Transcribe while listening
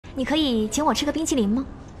你可以请我吃个冰淇淋吗？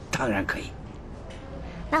当然可以。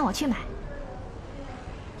那我去买。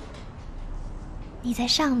你在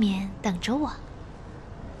上面等着我。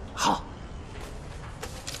好。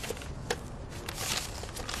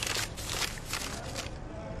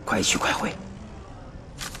快去快回。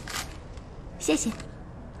谢谢。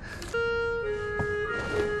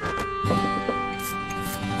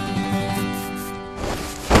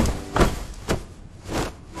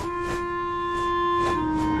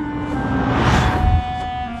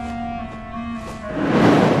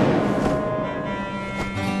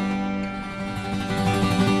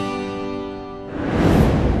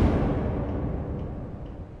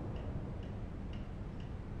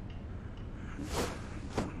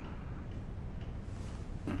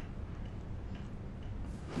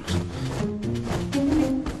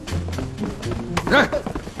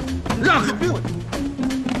让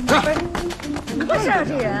开！什么事啊，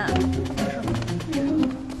这人？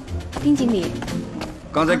丁经理，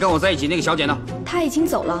刚才跟我在一起那个小姐呢？她已经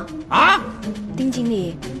走了。啊？丁经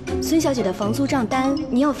理，孙小姐的房租账单，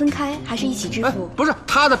你要分开还是一起支付？不是，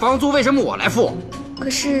她的房租为什么我来付？可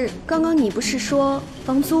是刚刚你不是说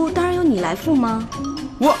房租当然由你来付吗？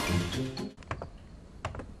我，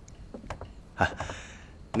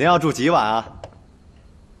您要住几晚啊？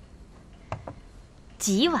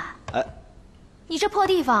几晚？哎，你这破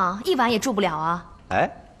地方一晚也住不了啊！哎，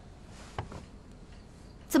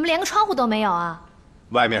怎么连个窗户都没有啊？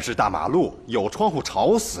外面是大马路，有窗户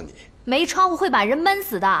吵死你。没窗户会把人闷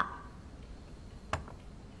死的。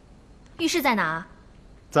浴室在哪？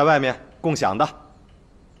在外面共享的。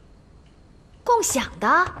共享的？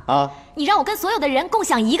啊！你让我跟所有的人共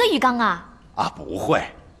享一个浴缸啊？啊，不会，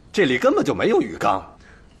这里根本就没有浴缸。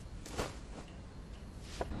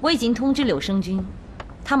我已经通知柳生君，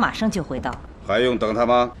他马上就会到。还用等他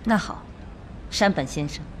吗？那好，山本先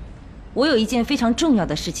生，我有一件非常重要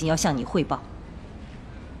的事情要向你汇报。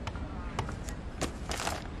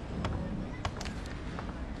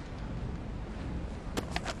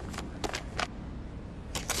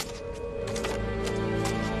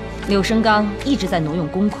柳生刚一直在挪用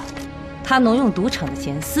公款，他挪用赌场的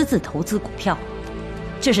钱私自投资股票，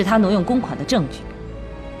这是他挪用公款的证据。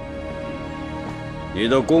你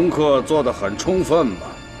的功课做得很充分吧？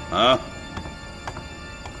啊？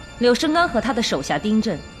柳生刚和他的手下丁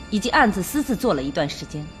震已经暗自私自做了一段时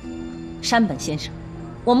间。山本先生，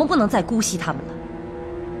我们不能再姑息他们了。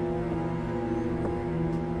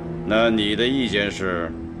那你的意见是，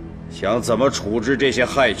想怎么处置这些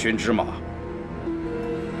害群之马？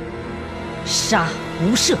杀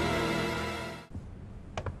无赦。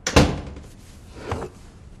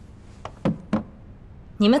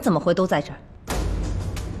你们怎么会都在这儿？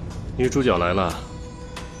女主角来了，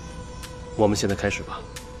我们现在开始吧。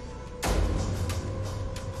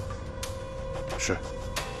是。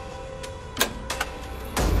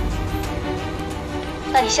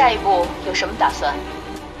那你下一步有什么打算？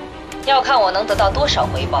要看我能得到多少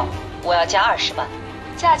回报。我要加20万，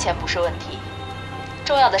价钱不是问题，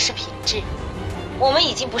重要的是品质。我们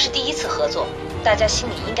已经不是第一次合作，大家心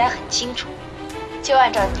里应该很清楚。就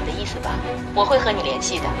按照你的意思吧，我会和你联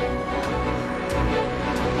系的。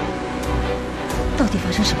到底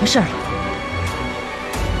发生什么事儿了？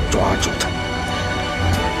抓住他！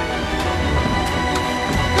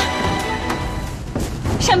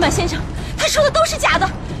山本先生，他说的都是假的，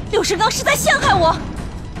柳世刚是在陷害我。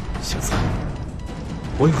小子，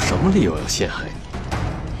我有什么理由要陷害你？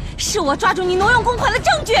是我抓住你挪用公款的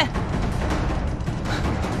证据。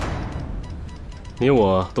你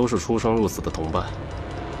我都是出生入死的同伴，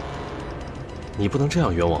你不能这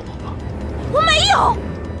样冤枉我吧？我没有。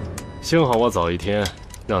幸好我早一天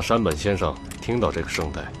让山本先生听到这个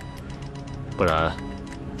声带，不然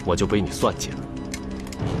我就背你算计了。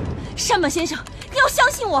山本先生，你要相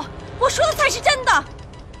信我，我说的才是真的。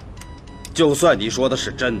就算你说的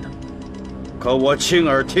是真的，可我亲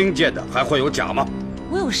耳听见的还会有假吗？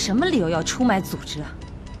我有什么理由要出卖组织啊？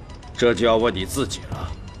这就要问你自己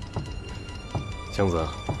了。强子，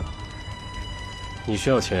你需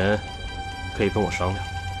要钱，可以跟我商量。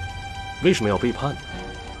为什么要背叛呢？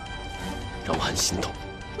让我很心痛。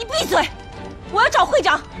你闭嘴！我要找会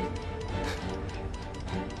长。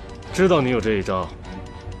知道你有这一招，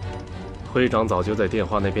会长早就在电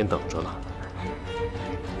话那边等着了。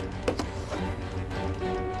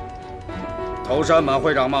头山满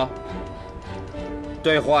会长吗？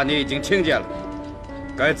对话你已经听见了，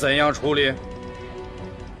该怎样处理？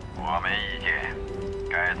我没意见，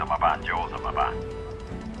该怎么办就怎么办。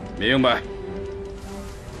明白。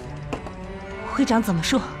会长怎么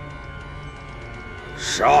说？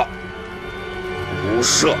杀无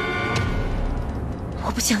赦。我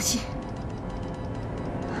不相信。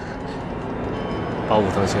把武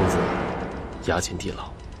藤幸子押进地牢。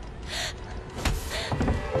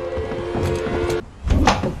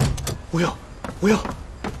无忧，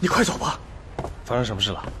你快走吧！发生什么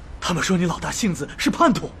事了？他们说你老大幸子是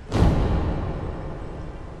叛徒。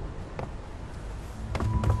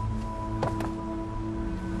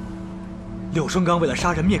柳生刚为了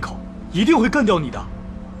杀人灭口，一定会干掉你的。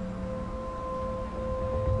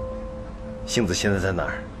幸子现在在哪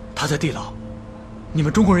儿？他在地牢。你们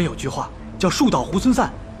中国人有句话叫树倒猢狲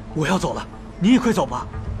散。我要走了，你也快走吧。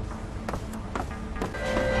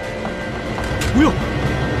无忧，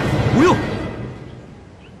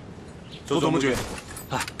周总兵，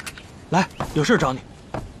来，有事找你。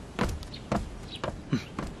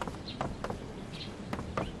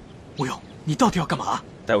无忧，你到底要干嘛？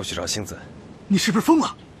带我去找幸子。你是不是疯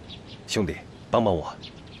了？兄弟，帮帮我！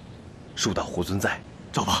树倒猢狲散。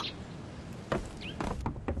走吧。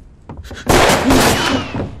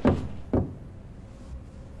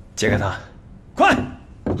解开他，快！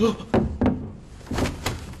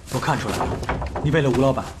我看出来了，你为了吴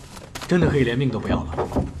老板，真的可以连命都不要了。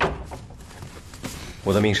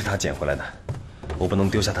我的命是他捡回来的，我不能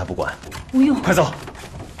丢下他不管。吴用，快走！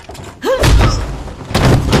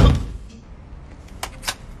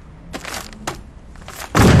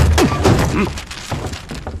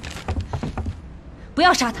不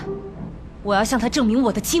要杀他，我要向他证明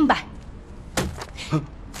我的清白。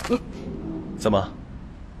怎么，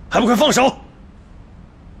还不快放手！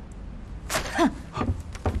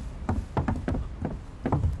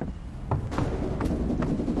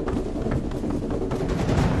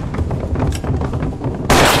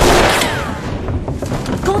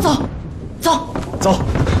跟我走，走，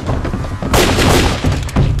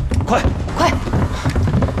快！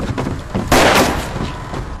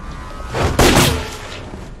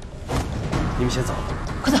你们先走，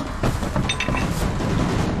快走！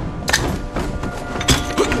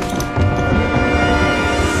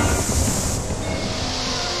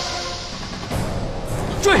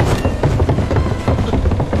追！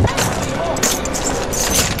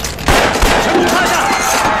全部趴下！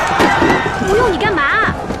吴用，你干嘛？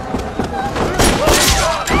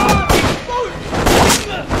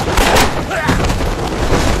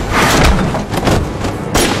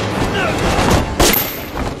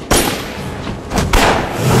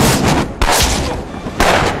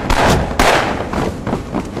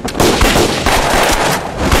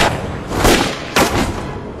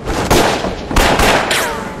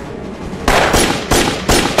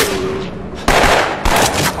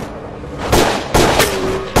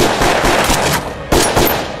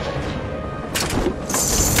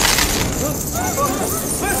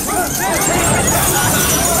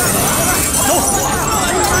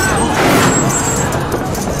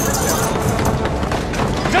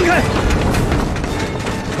让开！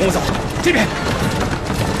跟我走，这边。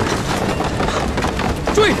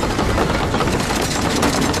追！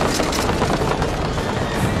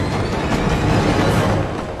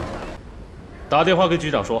打电话跟局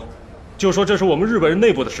长说，就说这是我们日本人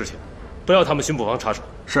内部的事情，不要他们巡捕房插手。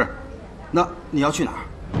是，那你要去哪儿？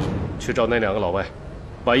去找那2个老外，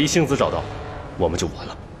把一幸子找到，我们就完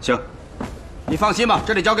了。行，你放心吧，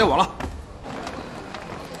这里交给我了。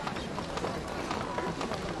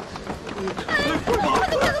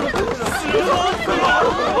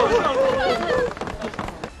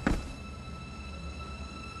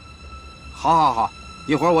好，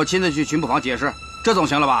一会儿我亲自去巡捕房解释，这总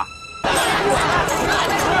行了吧？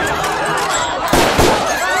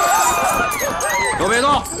都别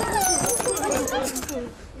动！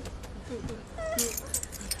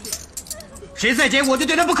谁再接我就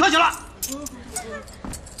对他不客气了。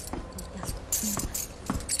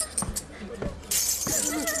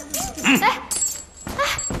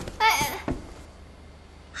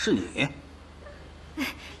是你？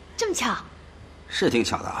这么巧？是挺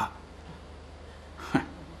巧的啊。哼，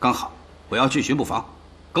刚好我要去巡捕房，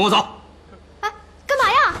跟我走。哎，干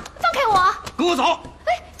嘛呀？放开我！跟我走！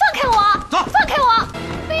哎，放开我！走！放开我！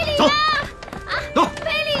非礼走！呀！走！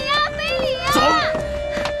非礼呀！非礼呀！走！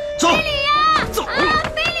走！非礼呀！走！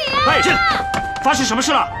非礼呀！喂，发生什么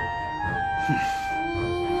事了？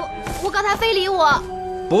我告他非礼我。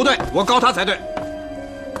不对，我告他才对。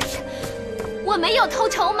我没有偷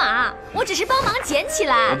筹码，我只是帮忙捡起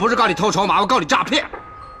来。我不是告你偷筹码，我告你诈骗。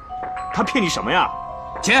他骗你什么呀？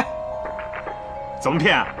钱。怎么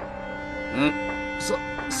骗？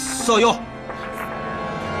色诱。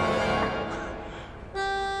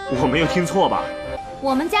我没有听错吧？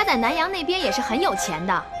我们家在南阳那边也是很有钱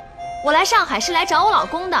的，我来上海是来找我老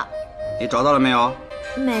公的。你找到了没有？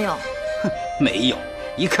没有。哼，没有，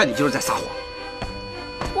一看你就是在撒谎。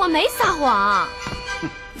我没撒谎。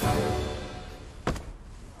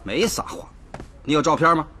没撒谎。你有照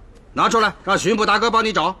片吗？拿出来，让巡捕大哥帮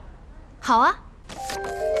你找。好啊。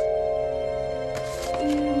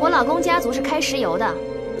我老公家族是开石油的，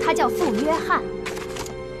他叫傅约翰。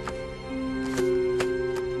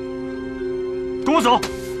跟我走。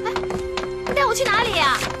哎，你带我去哪里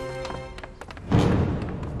呀？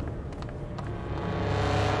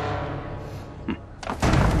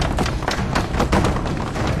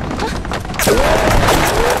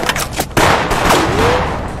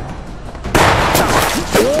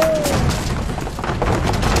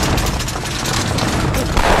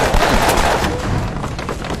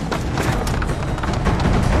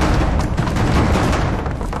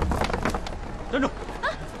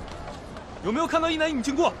看到一男一女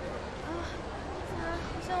经过，好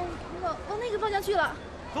像往那个方向去了。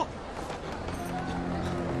走，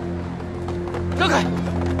让开！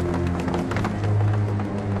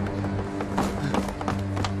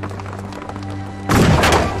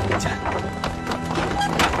进来。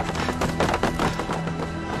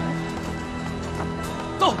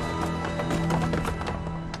走。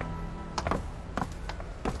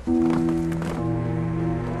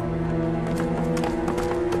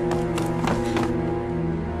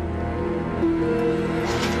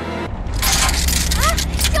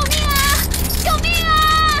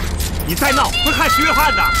你再闹会害死约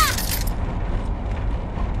翰的。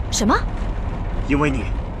什么？因为你，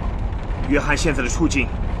约翰现在的处境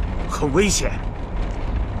很危险。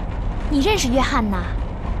你认识约翰呐？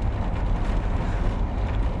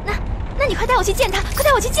那你快带我去见他，快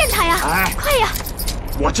带我去见他呀！哎，快呀！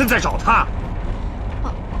我正在找他。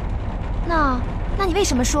哦，那你为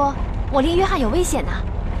什么说我离约翰有危险呢？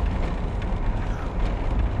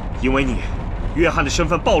因为你，约翰的身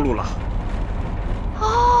份暴露了。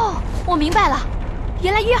哦，我明白了，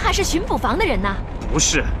原来约翰是巡捕房的人呐。不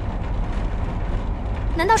是。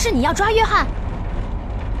难道是你要抓约翰？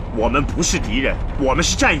我们不是敌人，我们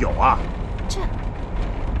是战友啊。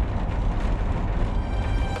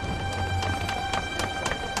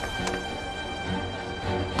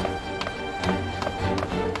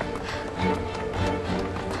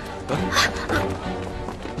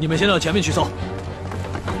你们先到前面去搜。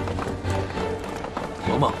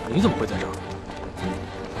萌萌，你怎么会在这儿？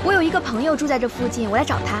我有一个朋友住在这附近，我来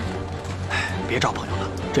找他。别找朋友了，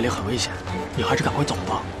这里很危险，你还是赶快走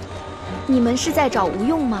吧。你们是在找吴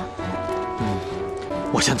用吗？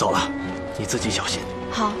我先走了，你自己小心。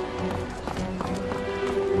好。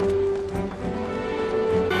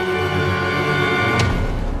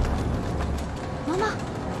萌萌，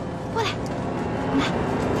过来，来，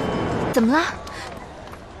怎么了？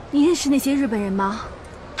你认识那些日本人吗？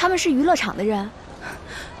他们是娱乐场的人。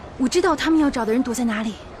我知道他们要找的人躲在哪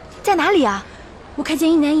里。在哪里啊？我看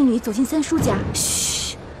见一男一女走进三叔家。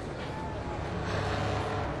嘘！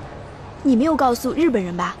你没有告诉日本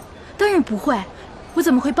人吧？当然不会，我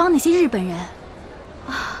怎么会帮那些日本人？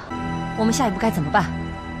啊，我们下一步该怎么办？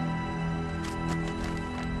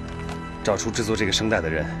找出制作这个声带的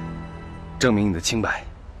人，证明你的清白。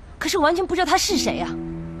可是完全不知道他是谁呀。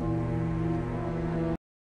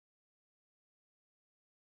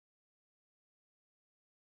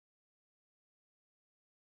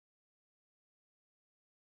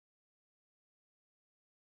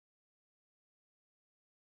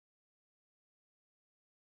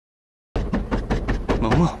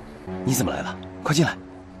萌萌，你怎么来了？快进来。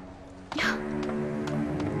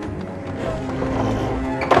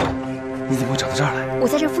你怎么会找到这儿来？我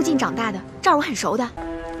在这附近长大的，这儿我很熟的。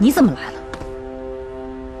你怎么来了？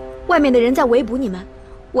外面的人在围捕你们，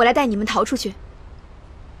我来带你们逃出去。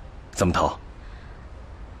怎么逃？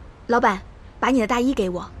老板，把你的大衣给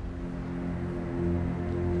我。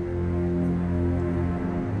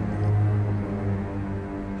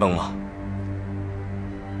萌萌，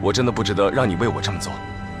我真的不值得让你为我这么做。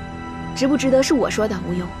值不值得是我说的，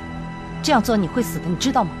吴用。这样做你会死的，你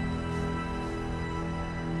知道吗？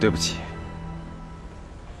对不起，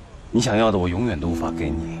你想要的我永远都无法给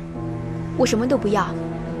你。我什么都不要，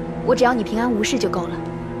我只要你平安无事就够了。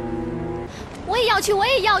我也要去，我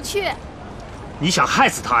也要去。你想害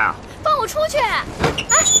死他呀？放我出去！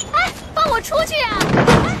哎，放我出去啊！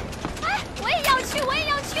我也要去，我也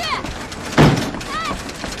要去！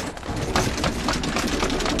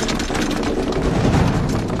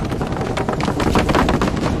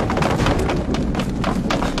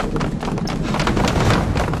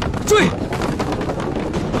追！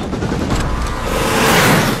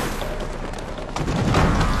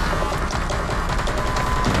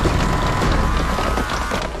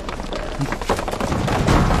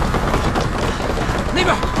那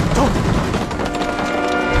边走。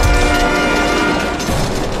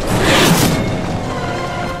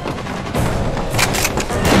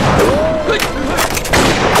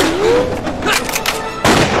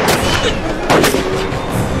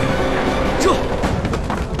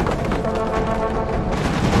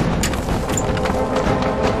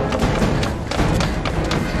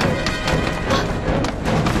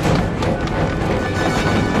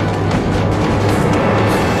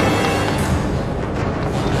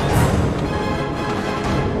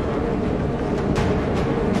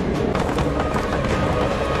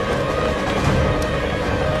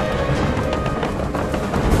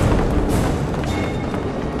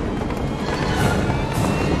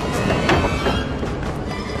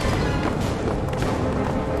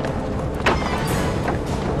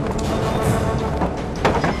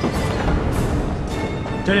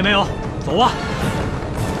这里没有，走吧。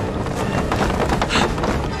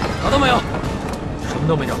找到没有？什么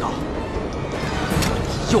都没找到。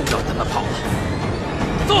又让他们跑了。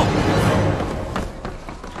走。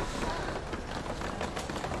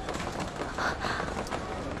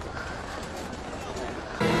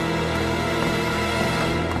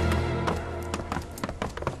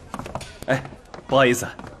哎，不好意思，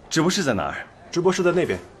直播室在哪儿？直播室在那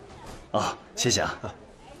边。哦，谢谢啊。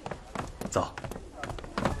走。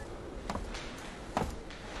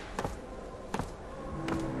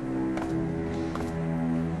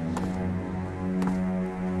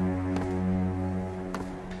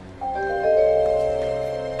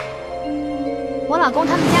我老公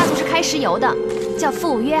他们家族是开石油的，叫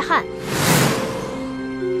富约翰。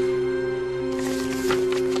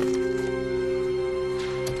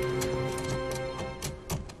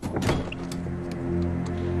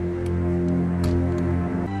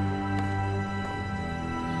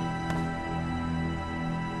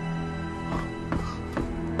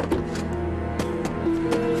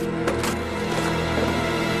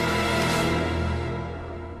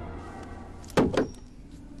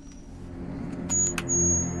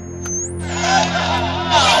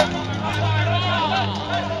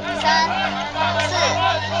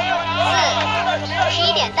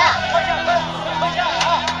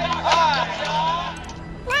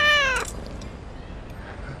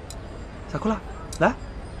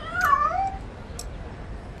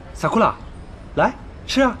萨库拉，来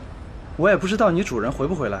吃啊！我也不知道你主人回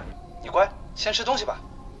不回来。你乖，先吃东西吧。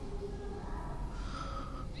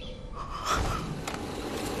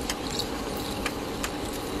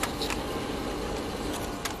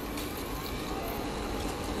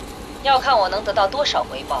要看我能得到多少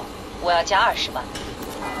回报，我要加20万。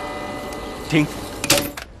停，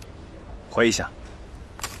回一下。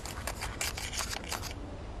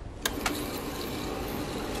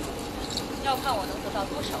要看我能得到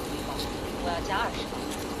多少回报，我要加20万。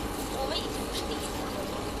我们已经不是第一次合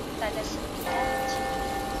作，大家心里应该很清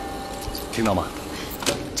楚。听到吗？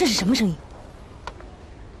这是什么声音？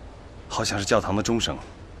好像是教堂的钟声。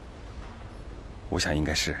我想应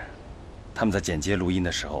该是他们在剪接录音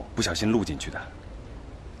的时候不小心录进去的。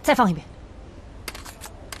再放一遍。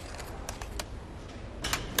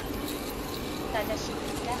大家心里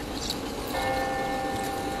应该很清楚。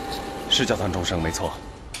是教堂钟声，没错。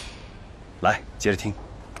来，接着听。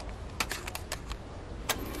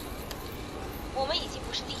我们已经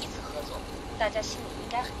不是第一次合作，大家心里应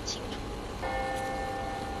该很清楚。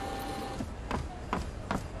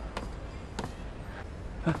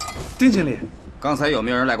丁经理，刚才有没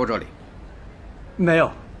有人来过这里？没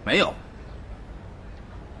有。没有。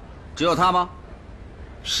只有他吗？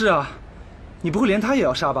是啊，你不会连他也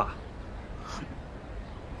要杀吧？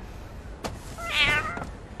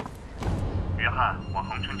约翰往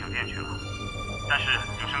恒春酒店去了，但是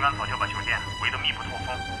刘胜刚早就把酒店围得密不透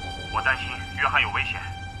风，我担心约翰有危险。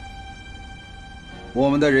我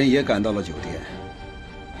们的人也赶到了酒店，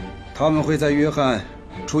他们会在约翰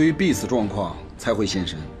处于必死状况才会现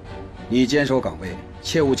身。你坚守岗位，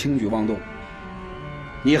切勿轻举妄动。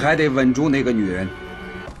你还得稳住那个女人。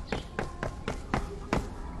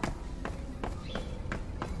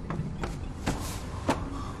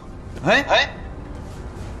哎，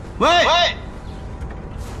喂！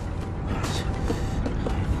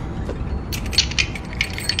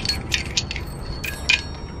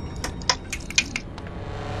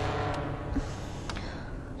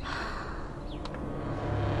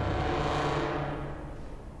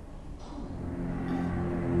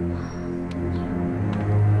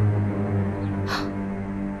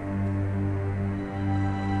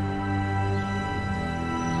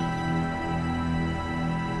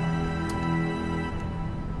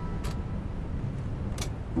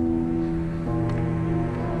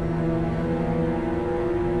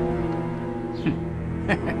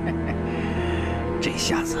这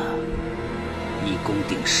下子你攻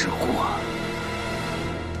顶失火。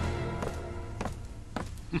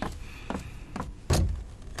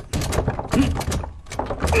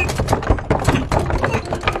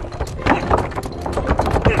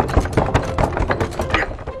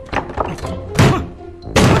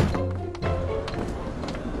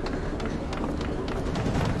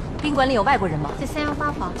宾馆里有外国人吗？在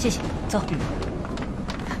318房。谢谢，走。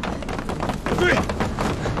追！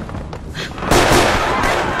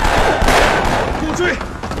给我追！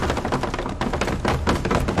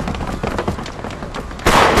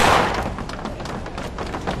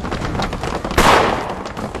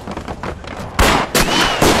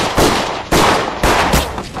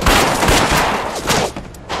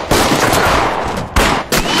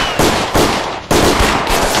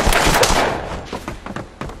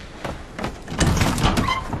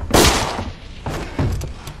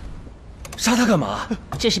干嘛？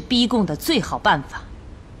这是逼供的最好办法。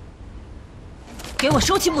给我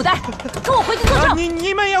收起牡丹，跟我回去作证。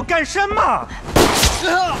你们要干什么？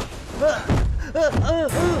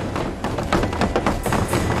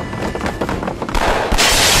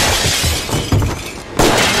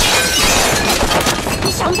你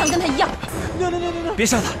想不想跟他一样？别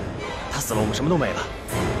杀他，他死了，我们什么都没了。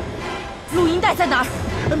录音带在哪儿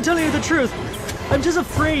 ？I'm telling you the truth. I'm just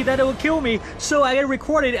afraid that it will kill me, so I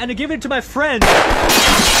record it and give it to my friend.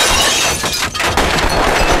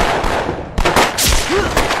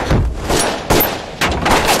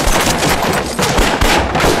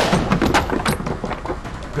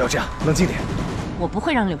 不要这样，冷静点。我不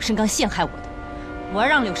会让柳生刚陷害我的，我要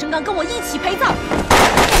让柳生刚跟我一起陪葬。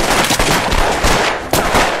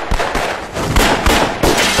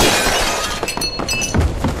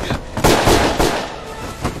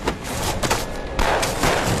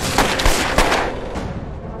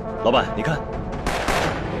老板，你看，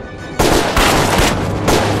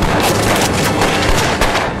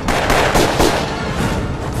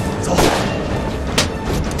走。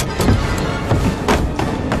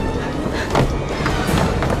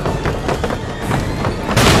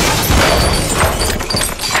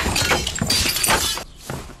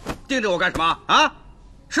盯着我干什么啊？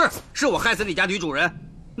是我害死你家女主人，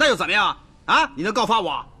那又怎么样啊？你能告发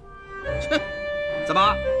我？切，怎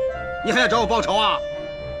么，你还要找我报仇啊？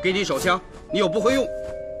给你手枪，你又不会用，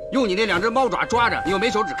用你那2只猫爪抓着，你又没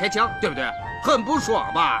手指开枪，对不对？很不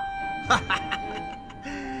爽吧？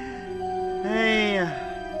哎呀，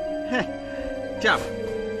嘿，这样吧，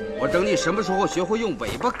我等你什么时候学会用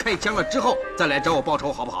尾巴开枪了之后，再来找我报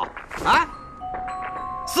仇，好不好？啊，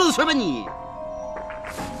死去吧你！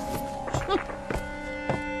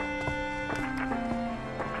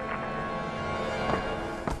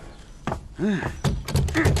哼。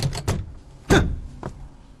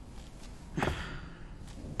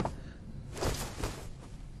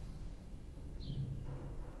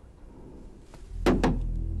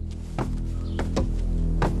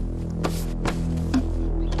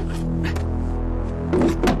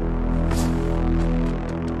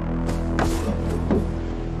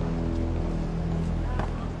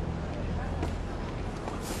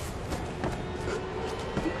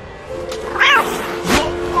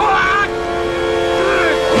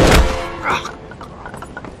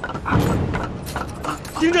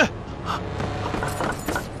丁震，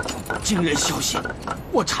惊人消息，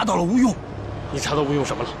我查到了吴用。你查到吴用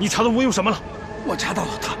什么了？你查到吴用什么了？我查到了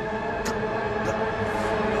他。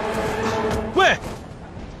喂，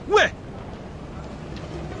喂！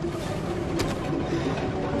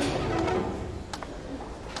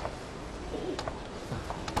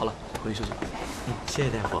好了，回去休息吧。谢谢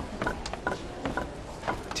大夫。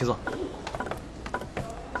请坐。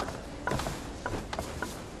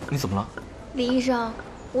你怎么了？李医生，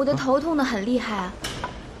我的头痛得很厉害。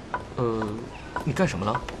你干什么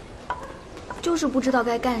了？就是不知道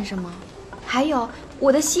该干什么。还有，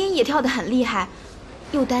我的心也跳得很厉害，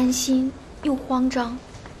又担心又慌张。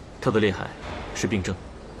跳得厉害是病症，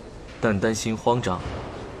但担心慌张，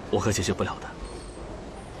我可解决不了的。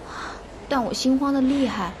但我心慌得厉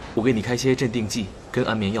害。我给你开些镇定剂跟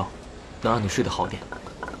安眠药，能让你睡得好点。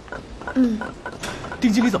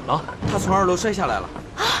丁经理怎么了？他从2楼摔下来了。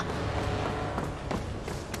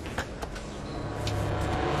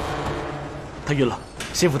他晕了，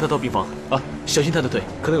先扶他到病房啊！小心他的腿，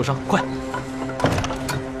可能有伤，快！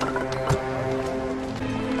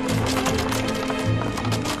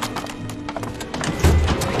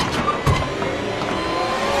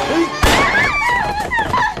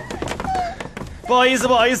不好意思，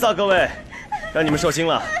不好意思啊，各位，让你们受惊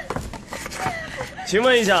了。请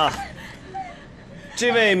问一下，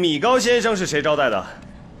这位米高先生是谁招待的？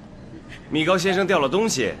米高先生掉了东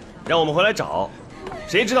西，让我们回来找，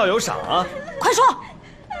谁知道有赏啊？快说！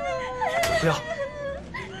不要，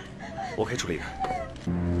我可以处理的。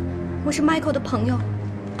我是 Michael 的朋友。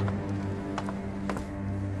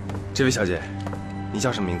这位小姐，你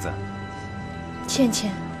叫什么名字？倩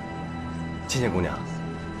倩。倩倩姑娘，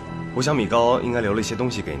我想米高应该留了一些东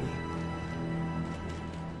西给你。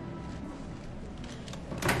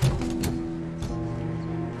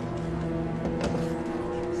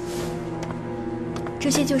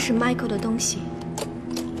这些就是 Michael 的东西。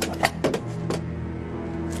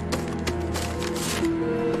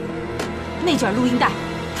那卷录音带，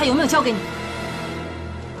他有没有交给你？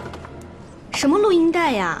什么录音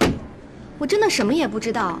带呀？我真的什么也不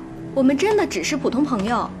知道。我们真的只是普通朋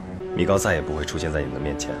友。米高再也不会出现在你们的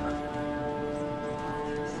面前了。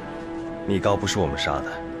米高不是我们杀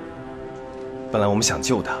的，本来我们想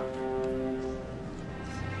救他。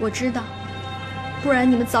我知道。不然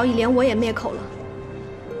你们早已连我也灭口了，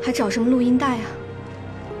还找什么录音带啊？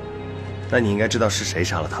那你应该知道是谁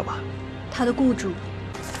杀了他吧？他的雇主。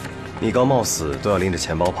米高冒死都要拎着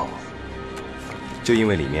钱包跑，就因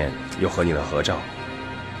为里面有和你的合照。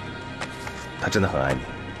他真的很爱你。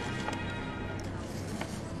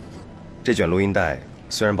这卷录音带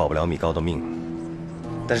虽然保不了米高的命，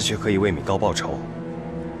但是却可以为米高报仇。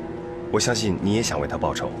我相信你也想为他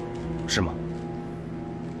报仇，是吗？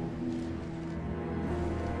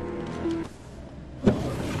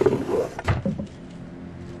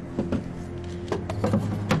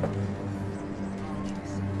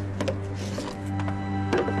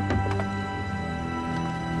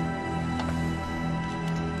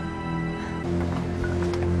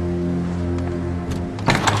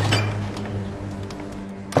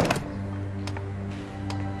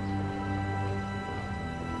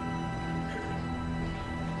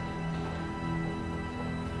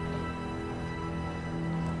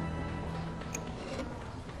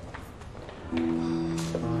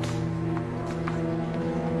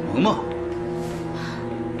萌萌，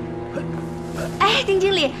哎，丁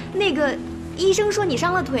经理，那个医生说你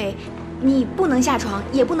伤了腿，你不能下床，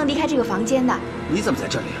也不能离开这个房间的。你怎么在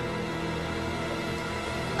这里？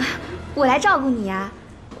我来照顾你呀。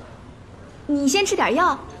你先吃点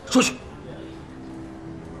药。出去！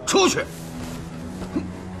出去！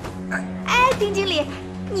哎，丁经理，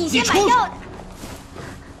你先把药。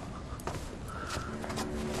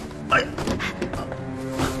哎。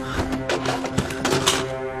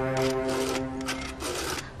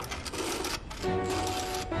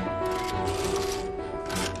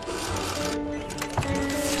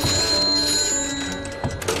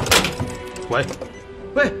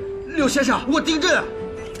喂，柳先生，我丁震。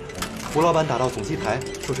胡老板打到总机台，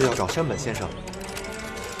说是要找山本先生。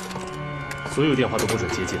所有电话都不准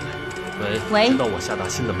接进来。喂，直到我下达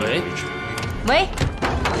新的命令为止。喂，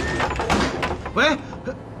喂，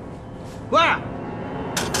喂，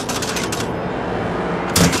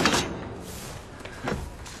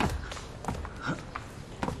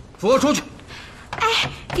扶我出去！哎，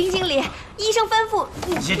丁经理，医生吩咐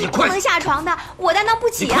你不能下床的，我担当不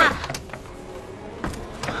起啊。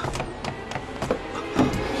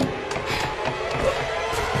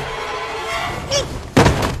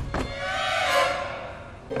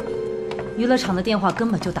娱乐场的电话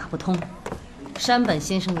根本就打不通，山本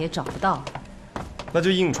先生也找不到。那就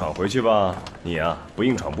硬闯回去吧。你啊，不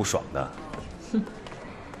硬闯不爽的。哼。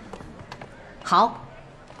好。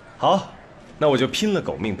好，那我就拼了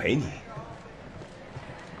狗命陪你。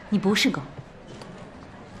你不是狗，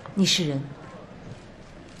你是人。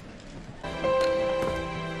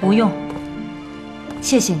不用，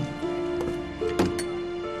谢谢你。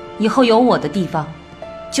以后有我的地方，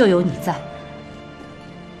就有你在。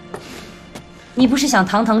你不是想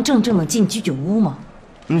堂堂正正的进居酒屋吗？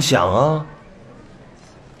想啊，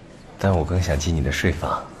但我更想进你的睡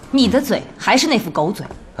房。你的嘴还是那副狗嘴。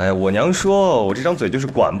哎呀，我娘说我这张嘴就是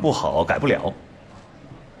管不好，改不了。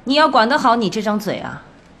你要管得好你这张嘴啊，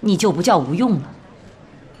你就不叫无用了。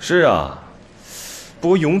是啊，不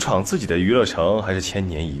过勇闯自己的娱乐城还是千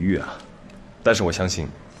年一遇啊。但是我相信，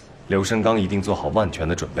柳生刚一定做好万全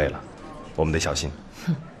的准备了，我们得小心。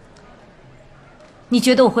哼，你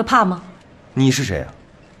觉得我会怕吗？你是谁啊？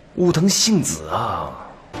武藤信子啊！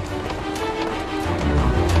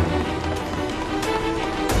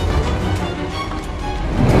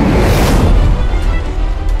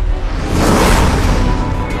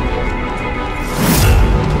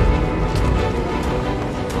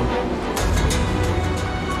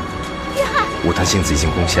约翰，武藤信子已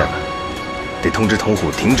经攻陷了，得通知同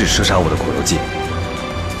虎停止射杀我的苦肉计。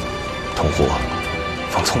同虎，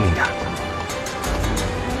放聪明点。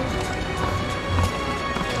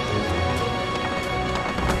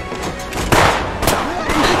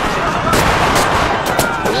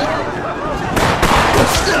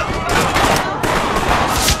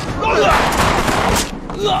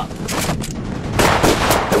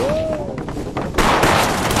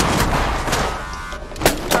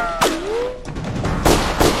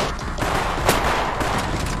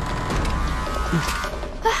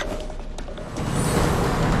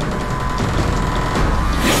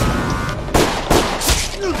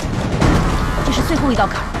这是最后一道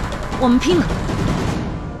坎，我们拼了！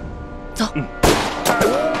走。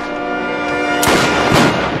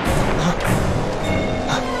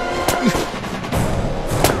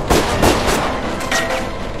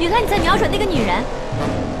原来你在瞄准那个女人。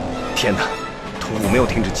天哪，同虎没有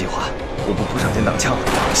停止计划，我不扑上前挡枪，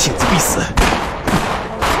信子必死。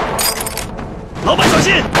老板小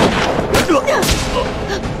心！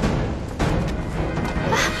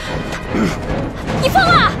你疯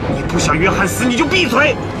了！你不想约翰死，你就闭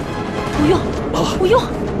嘴！不用，不用。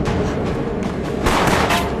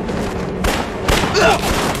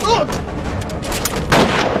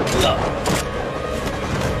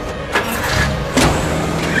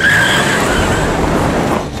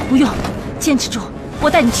不用，坚持住，我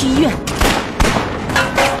带你去医院。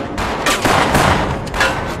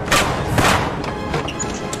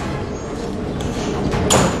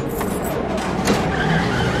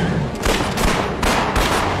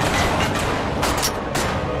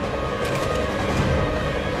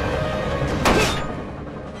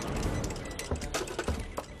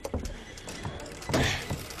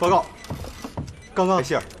报告，刚刚的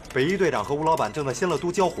信儿，北一队长和吴老板正在仙乐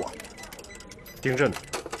都交火。丁震呢？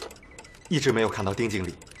一直没有看到丁经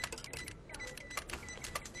理。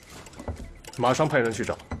马上派人去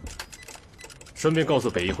找，顺便告诉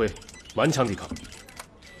北一辉，顽强抵抗，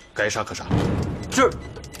该杀可杀。是。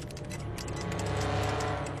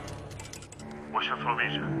我设错了位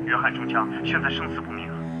置，约翰中枪，现在生死不明。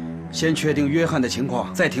先确定约翰的情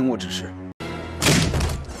况，再听我指示。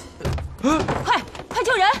快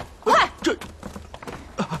救人！快！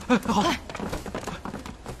好。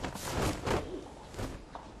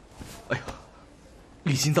哎呀，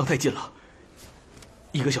离心脏太近了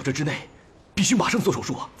，1个小时之内必须马上做手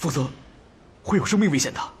术，否则会有生命危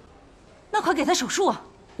险的。那快给他手术啊！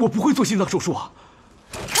我不会做心脏手术啊。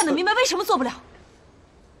看得明白为什么做不了。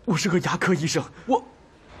我是个牙科医生，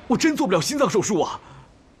我真做不了心脏手术啊。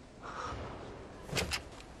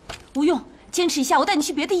吴用，坚持一下，我带你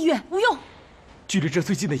去别的医院。吴用。距离这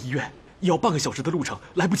最近的医院也要半个小时的路程，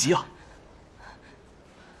来不及啊！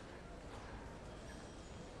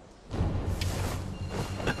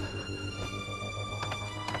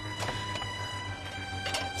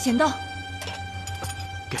剪刀，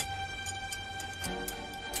给。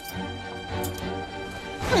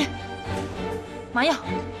麻药，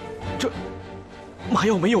这麻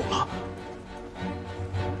药没有了。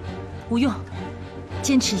吴用，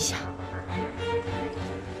坚持一下。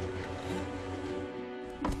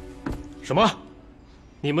什么？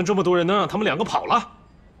你们这么多人能让他们2个跑了？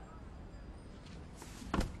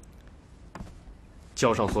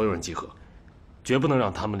叫上所有人集合，绝不能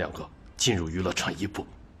让他们2个进入娱乐产业部。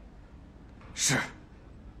是。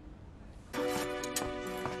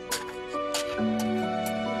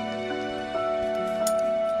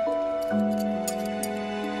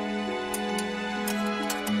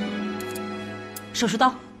手术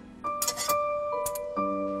刀。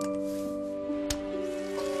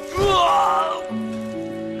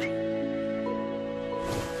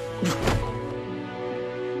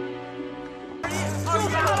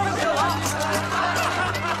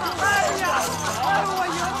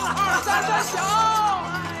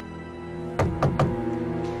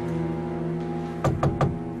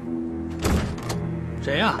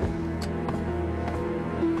谁呀？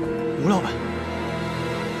吴老板。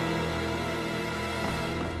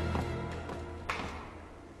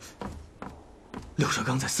柳社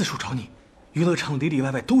刚在四处找你，娱乐场里里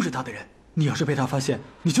外外都是他的人。你要是被他发现，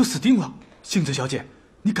你就死定了。幸子小姐，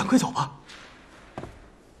你赶快走吧。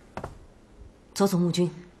佐佐木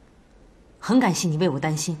君，很感谢你为我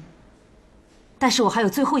担心，但是我还有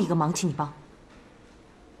最后一个忙，请你帮，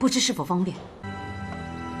不知是否方便？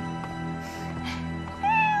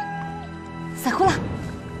萨库拉，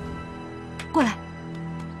过来，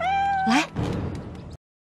来。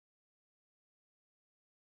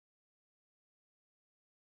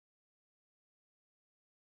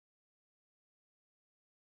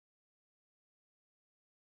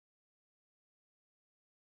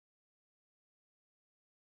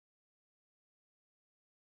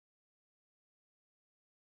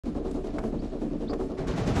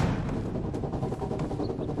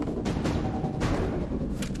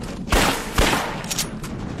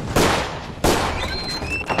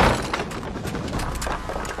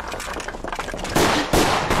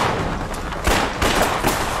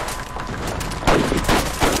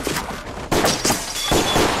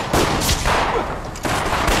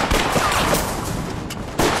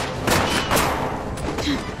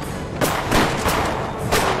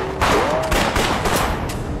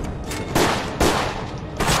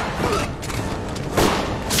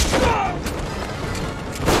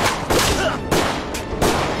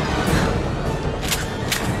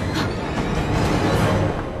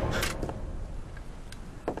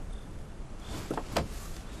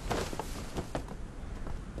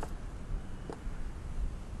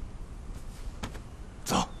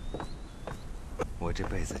我这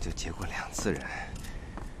辈子就结过2次人，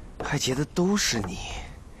还结的都是你，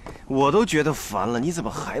我都觉得烦了，你怎么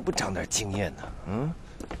还不长点经验呢？嗯，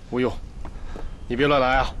吴用，你别乱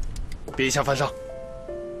来啊，别一下犯上。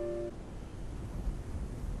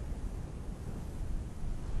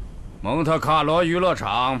蒙特卡罗娱乐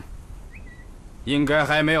场应该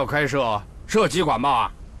还没有开设射击馆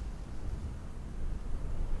吧？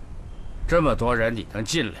这么多人你能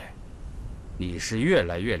进来，你是越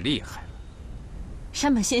来越厉害。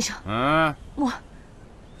山本先生，我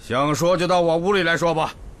想说就到我屋里来说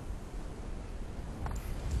吧。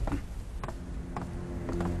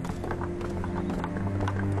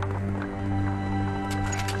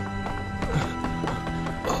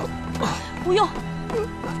不用，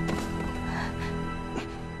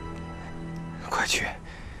快去！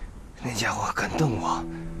那家伙敢动我，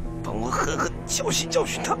帮我狠狠教训教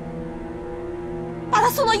训他。把他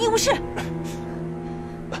送到医务室。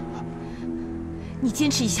你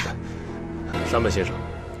坚持一下。山本先生，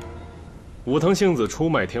武藤幸子出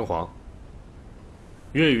卖天皇，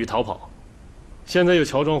越狱逃跑，现在又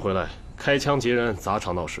乔装回来，开枪劫人，砸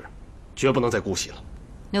场闹事，绝不能再姑息了。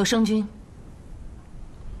柳生君，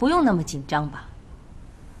不用那么紧张吧？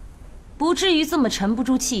不至于这么沉不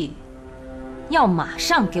住气，要马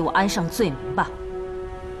上给我安上罪名吧？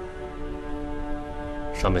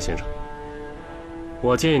山本先生，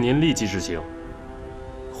我建议您立即执行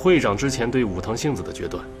会长之前对武藤幸子的决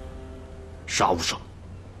断，杀无赦。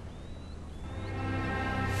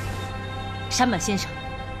山本先生，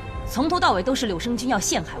从头到尾都是柳生君要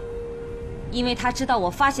陷害我，因为他知道我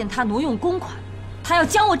发现他挪用公款，他要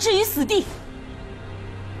将我置于死地。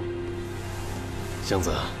幸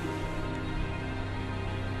子，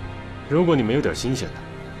如果你没有点新鲜的，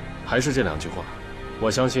还是这2句话，我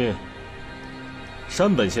相信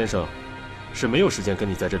山本先生是没有时间跟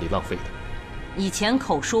你在这里浪费的。以前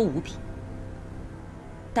口说无凭，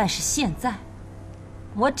但是现在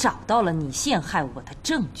我找到了你陷害我的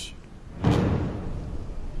证据。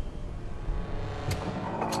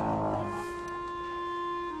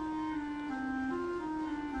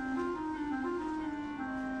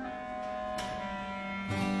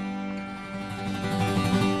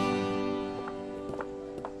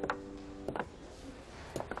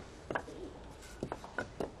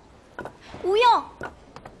吴用，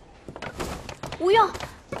吴用，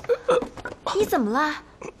你怎么了？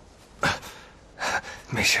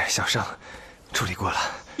没事，小伤，处理过了。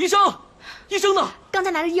医生，医生呢？刚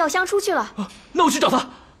才拿着医药箱出去了。那我去找他。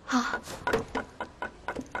好。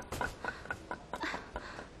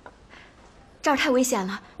这儿太危险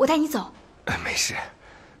了，我带你走。没事，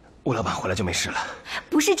吴老板回来就没事了。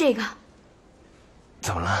不是这个。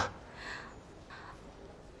怎么了？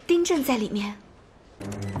丁震在里面。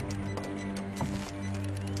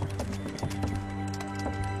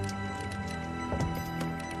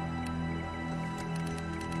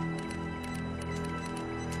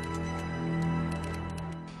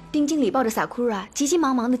丁经理抱着萨库拉急急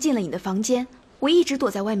忙忙地进了你的房间，我一直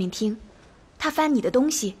躲在外面听。他翻你的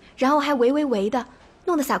东西，然后还喂喂喂的，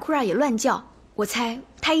弄得萨库拉也乱叫。我猜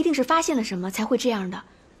他一定是发现了什么才会这样的，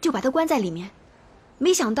就把他关在里面。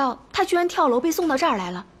没想到他居然跳楼被送到这儿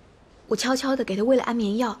来了。我悄悄地给他喂了安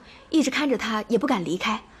眠药，一直看着他，也不敢离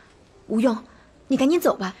开。吴用，你赶紧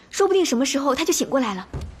走吧，说不定什么时候他就醒过来了。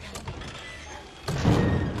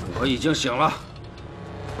我已经醒了。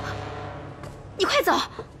你快走！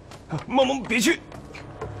萌萌，别去！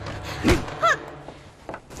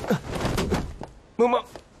萌萌，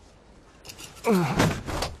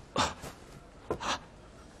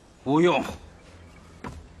吴用，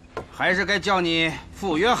还是该叫你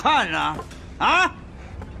傅约翰啊！啊！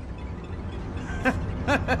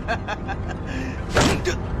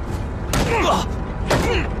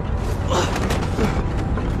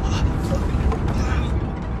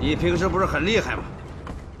你平时不是很厉害吗？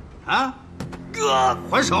啊！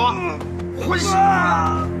还手啊！还手！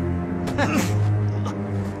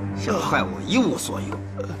想害我一无所有，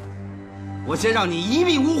我先让你一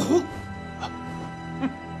命呜呼。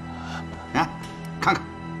啊，看看，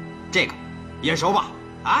这个眼熟吧？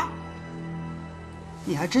啊，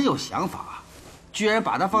你还真有想法啊，居然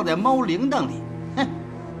把它放在猫铃铛里。哼，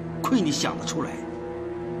亏你想得出来。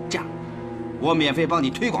这样，我免费帮你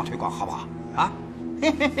推广推广，好不好？啊？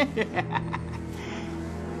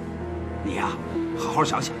你呀，好好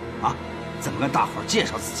想想啊，怎么跟大伙儿介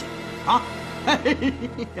绍自己啊？哎，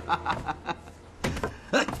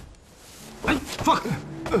放开！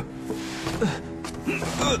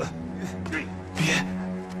别，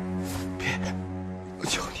我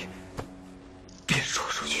求你，别说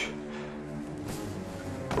出去。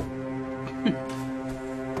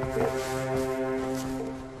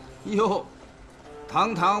哟，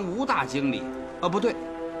堂堂吴大经理啊，不对，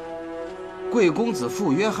贵公子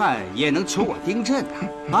傅约翰也能求我丁震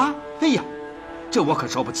啊！啊，哎呀，这我可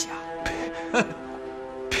受不起啊！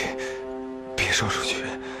别说出去，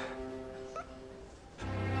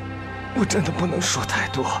我真的不能说太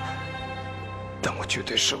多。但我绝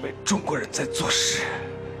对是为中国人在做事。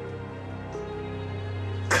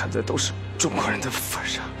看在都是中国人的份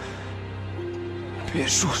上，别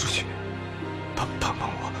说出去，帮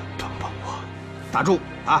我，帮我！打住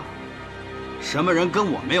啊！什么人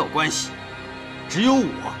跟我没有关系？只有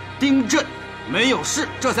我丁震没有事，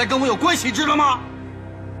这才跟我有关系，知道吗？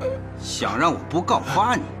想让我不告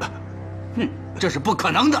发你，哼，这是不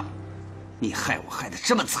可能的。你害我害得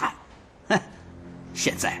这么惨，哼！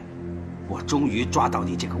现在我终于抓到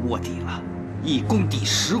你这个卧底了，一功抵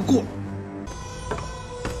10过。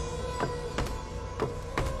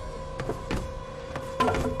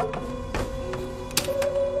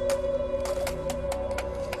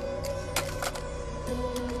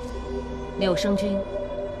柳生君，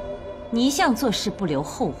你一向做事不留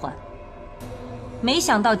后患，没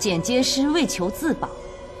想到剪接师为求自保，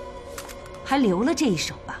还留了这一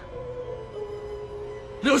手吧？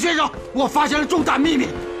柳先生，我发现了重大秘密。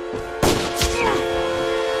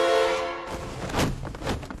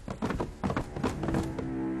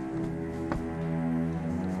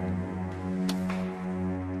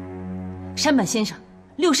山本先生，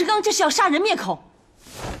柳世刚这是要杀人灭口。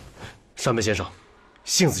山本先生，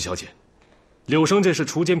杏子小姐，柳生这是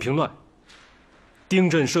锄奸平乱，丁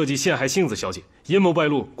震设计陷害杏子小姐，阴谋败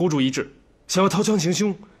露，孤注一掷，想要掏枪行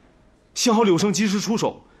凶，幸好柳生及时出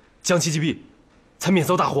手，将其击毙，才免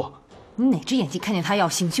遭大祸。你哪只眼睛看见他要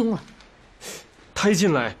行凶了？他一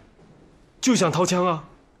进来就想掏枪啊！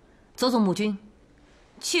佐佐木君，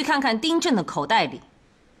去看看丁震的口袋里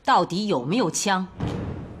到底有没有枪。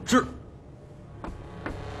是。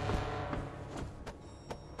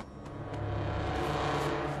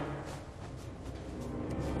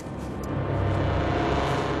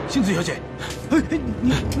杏子小姐，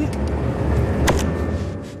你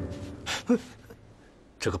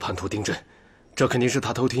这个叛徒丁震，这肯定是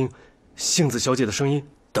他偷听杏子小姐的声音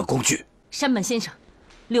的工具。山本先生，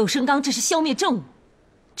柳生刚这是消灭证物，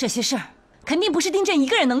这些事儿肯定不是丁震一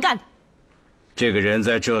个人能干的。这个人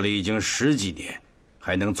在这里已经10几年，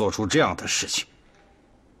还能做出这样的事情。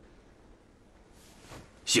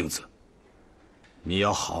杏子，你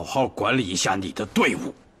要好好管理一下你的队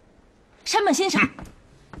伍。山本先生。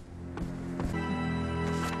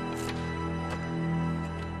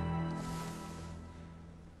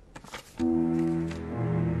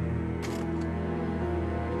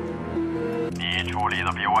你处理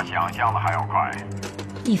的比我想象的还要快。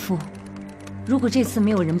义父，如果这次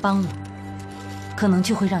没有人帮我，可能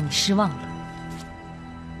就会让你失望了。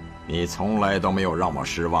你从来都没有让我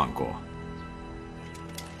失望过。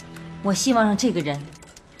我希望让这个人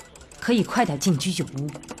可以快点进居酒屋。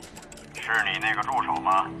是你那个助手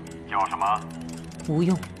吗？叫什么？吴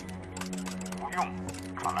用。吴用，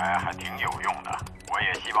看来还挺有用的。我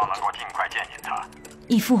也希望能够尽快见见他。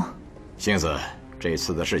义父。杏子，这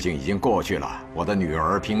次的事情已经过去了，我的女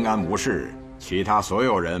儿平安无事，其他所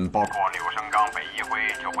有人，包括柳生刚、北一辉，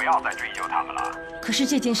就不要再追究他们了。可是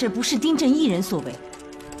这件事不是丁震一人所为。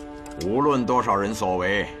无论多少人所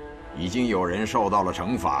为，已经有人受到了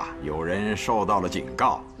惩罚，有人受到了警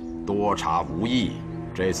告，多查无益。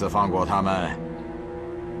这次放过他们，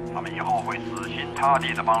他们以后会死心塌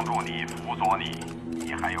地地帮助你，辅佐你。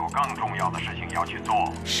你还有更重要的事情要去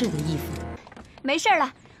做。是的，义父。没事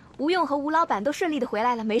了，吴用和吴老板都顺利的回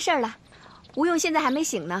来了，没事了。吴用现在还没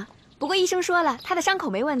醒呢，不过医生说了，他的伤口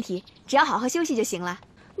没问题，只要好好休息就行了。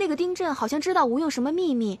那个丁震好像知道吴用什么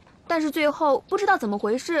秘密，但是最后不知道怎么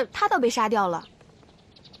回事，他倒被杀掉了。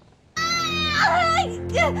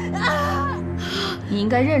你应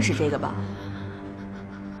该认识这个吧？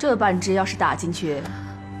这半支要是打进去，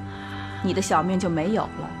你的小命就没有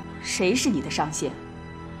了。谁是你的上线？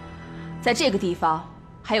在这个地方，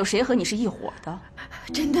还有谁和你是一伙的？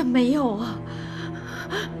真的没有啊，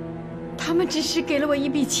他们只是给了我一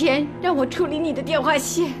笔钱，让我处理你的电话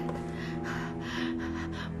线。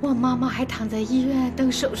我妈妈还躺在医院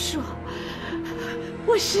等手术，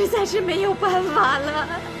我实在是没有办法了。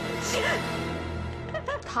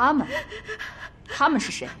他们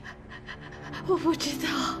是谁？我不知道。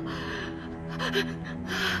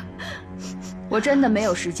我真的没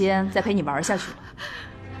有时间再陪你玩下去了。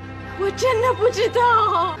我真的不知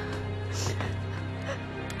道。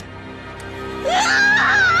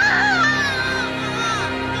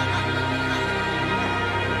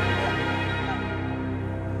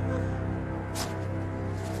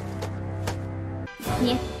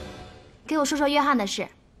你，给我说说约翰的事。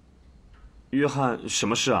约翰什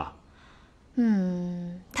么事啊？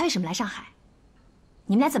他为什么来上海？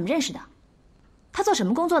你们俩怎么认识的？他做什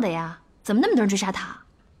么工作的呀？怎么那么多人追杀他？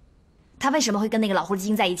他为什么会跟那个老狐狸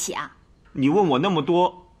精在一起啊？你问我那么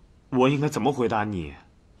多，我应该怎么回答你？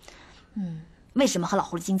为什么和老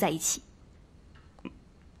狐狸精在一起？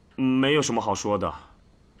没有什么好说的。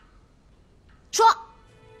说。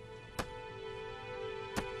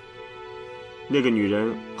那个女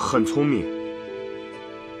人很聪明，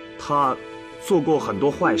她做过很多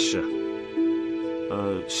坏事，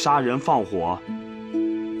杀人放火，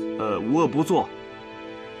无恶不作，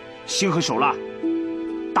心狠手辣，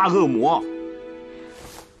大恶魔。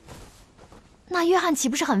那约翰岂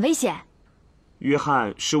不是很危险？约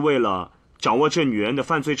翰是为了掌握这女人的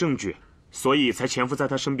犯罪证据，所以才潜伏在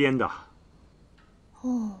她身边的。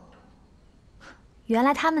哦，原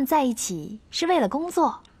来他们在一起是为了工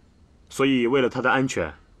作。所以为了她的安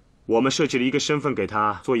全，我们设计了一个身份给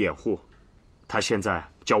她做掩护，她现在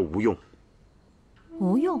叫吴用。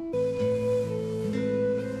吴用。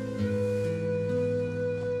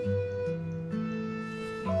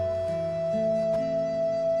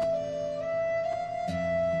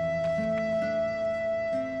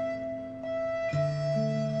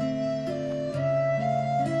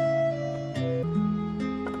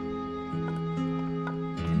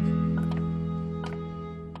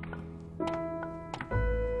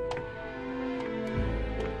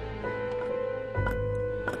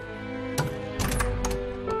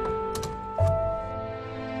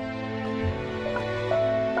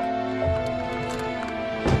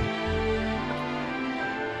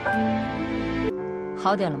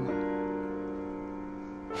好点了吗？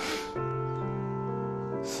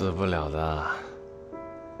死不了的。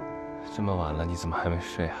这么晚了，你怎么还没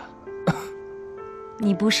睡啊？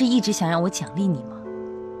你不是一直想让我奖励你吗？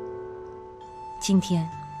今天，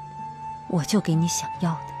我就给你想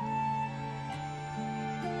要的。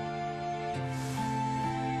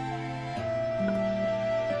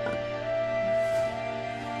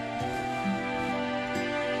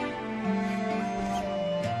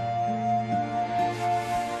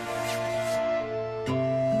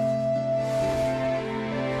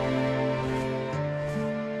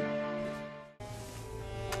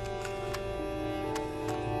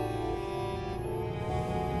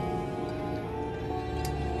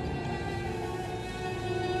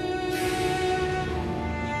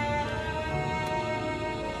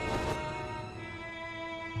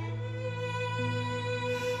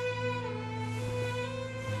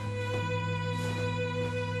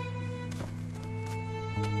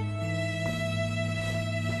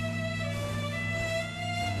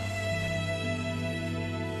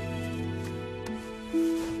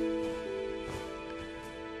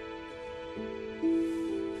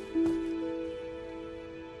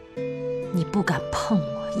你不敢碰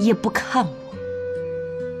我，也不看我，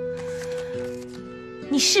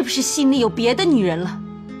你是不是心里有别的女人了？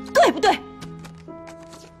对不对？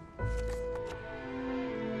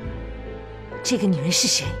这个女人是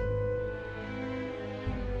谁？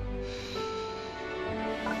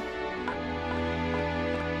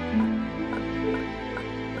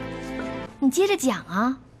你接着讲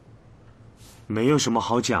啊。没有什么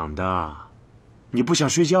好讲的，你不想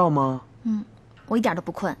睡觉吗？我一点都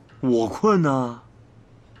不困。我困啊。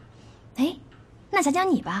哎，那讲讲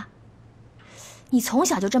你吧。你从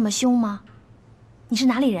小就这么凶吗？你是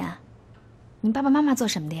哪里人？你爸爸妈妈做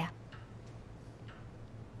什么的呀？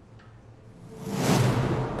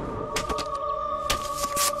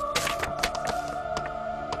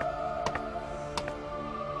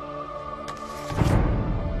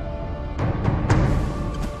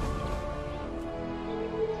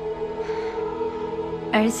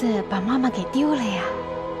儿子把妈妈给丢了呀。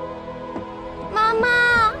妈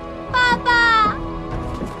妈，爸爸。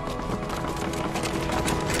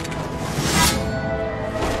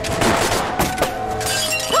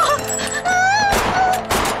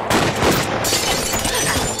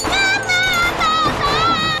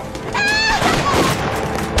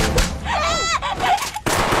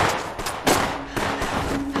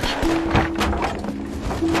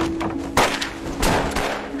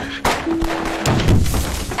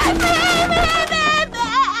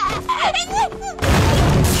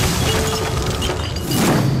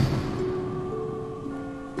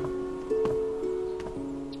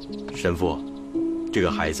神父，这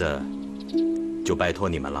个孩子就拜托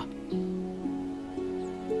你们了。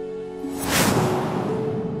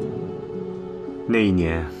那一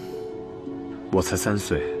年，我才3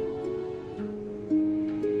岁，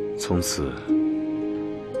从此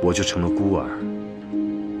我就成了孤儿。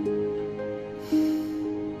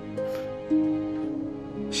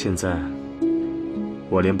现在，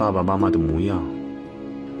我连爸爸妈妈的模样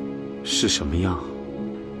是什么样，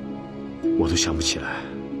我都想不起来。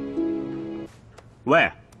喂，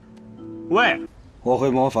喂！我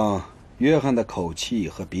会模仿约翰的口气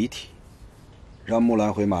和笔体，让木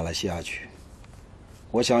兰回马来西亚去。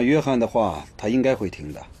我想约翰的话，他应该会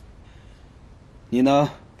听的。你呢，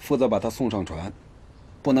负责把他送上船，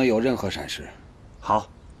不能有任何闪失。好，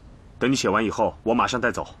等你写完以后，我马上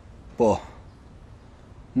带走。不，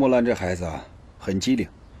木兰这孩子很机灵，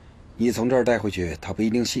你从这儿带回去，他不一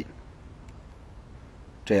定信。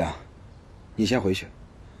这样，你先回去，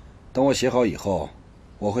等我写好以后，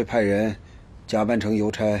我会派人假扮成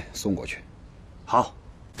邮差送过去。好。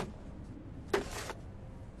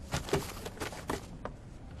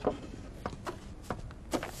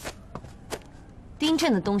丁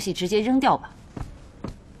震的东西直接扔掉吧。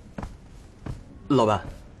老板，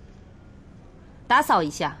打扫一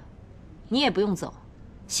下，你也不用走，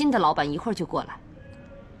新的老板一会儿就过来。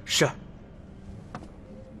是。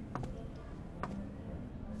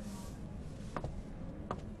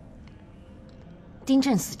丁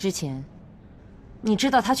震死之前，你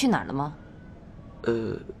知道他去哪儿了吗？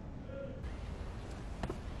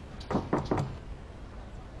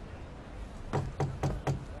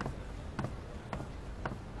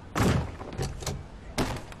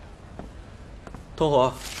同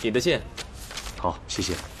伙，你的信。好，谢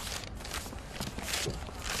谢。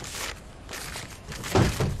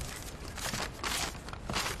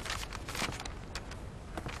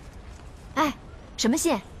哎，什么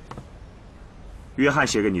信？约翰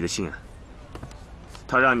写给你的信啊。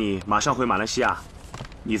他让你马上回马来西亚，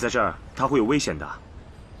你在这儿他会有危险的。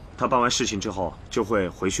他办完事情之后就会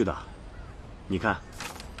回去的。你看。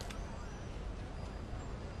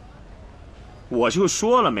我就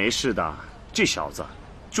说了没事的。这小子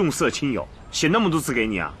重色轻友，写那么多字给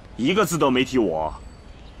你啊，一个字都没提我。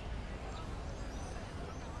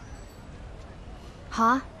好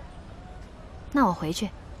啊，那我回去。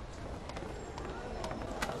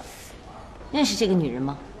认识这个女人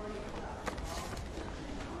吗？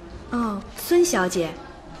哦，孙小姐，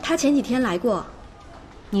她前几天来过。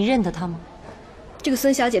你认得她吗？这个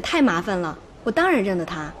孙小姐太麻烦了，我当然认得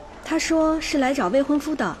她。她说是来找未婚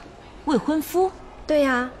夫的。未婚夫？对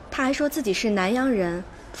呀，她还说自己是南洋人，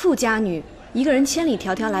富家女，一个人千里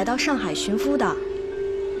迢迢来到上海寻夫的。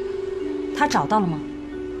她找到了吗？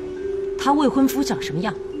她未婚夫长什么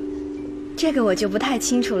样？这个我就不太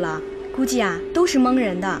清楚了，估计啊都是蒙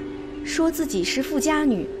人的。说自己是富家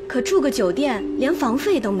女，可住个酒店连房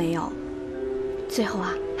费都没有。最后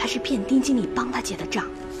啊，还是骗丁经理帮他结的账。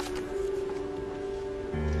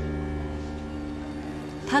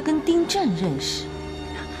他跟丁震认识，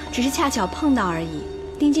只是恰巧碰到而已。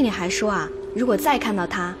丁经理还说啊，如果再看到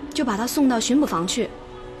他，就把他送到巡捕房去。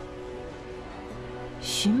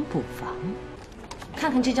巡捕房？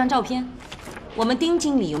看看这张照片，我们丁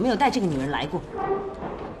经理有没有带这个女人来过？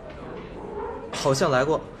好像来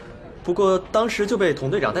过。不过当时就被童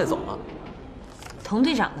队长带走了。童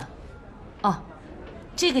队长呢？哦，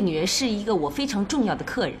这个女人是一个我非常重要的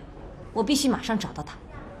客人，我必须马上找到她。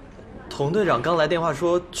童队长刚来电话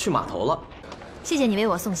说去码头了。谢谢你为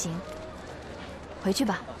我送行。回去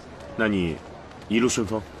吧。那你一路顺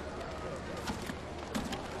风。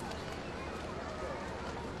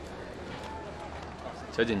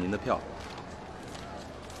小姐，您的票。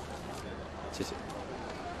谢谢。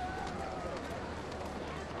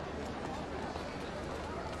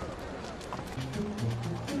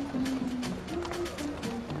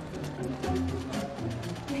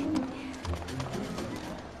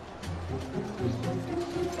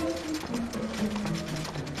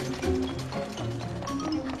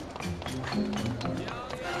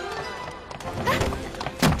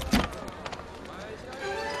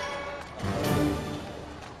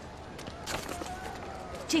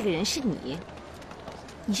这个人是你？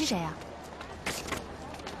你是谁啊？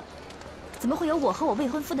怎么会有我和我未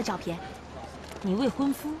婚夫的照片？你未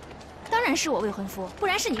婚夫？当然是我未婚夫，不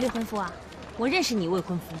然是你未婚夫啊！我认识你未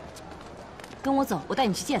婚夫，跟我走，我带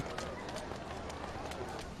你去见他。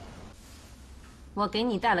我给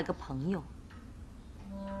你带了个朋友。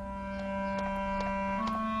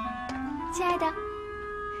亲爱的，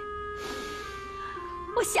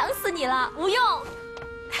我想死你了，吴用。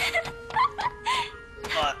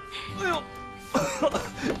哎呦，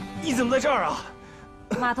你怎么在这儿啊？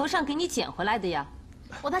码头上给你捡回来的呀。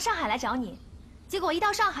我到上海来找你，结果一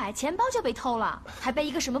到上海，钱包就被偷了，还被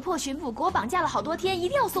一个什么破巡捕给我绑架了好多天，一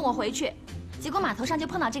定要送我回去。结果码头上就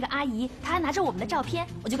碰到这个阿姨，她还拿着我们的照片，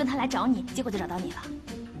我就跟她来找你，结果就找到你了。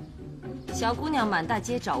小姑娘满大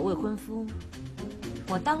街找未婚夫，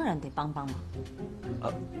我当然得帮帮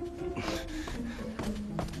忙。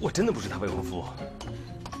我真的不是她未婚夫。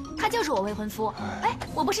他就是我未婚夫。哎，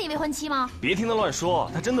我不是你未婚妻吗？别听他乱说，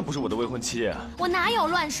他真的不是我的未婚妻。我哪有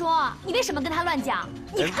乱说？你为什么跟他乱讲？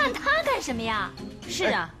你看他干什么呀？是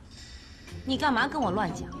啊，你干嘛跟我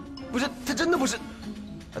乱讲？不是，他真的不是。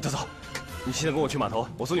走，你现在跟我去码头，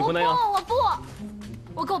我送你回南阳。我不，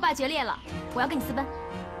我跟我爸决裂了，我要跟你私奔。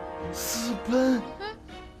私奔？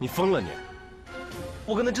你疯了你！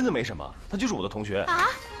我跟他真的没什么，他就是我的同学。啊！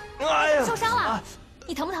哎呀，受伤了，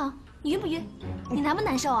你疼不疼？你晕不晕？你难不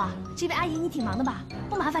难受啊？这位阿姨，你挺忙的吧？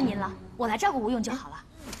不麻烦您了，我来照顾吴用就好了。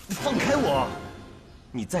你放开我！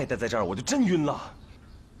你再待在这儿，我就真晕了。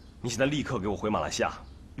你现在立刻给我回马来西亚，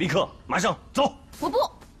立刻，马上走！我不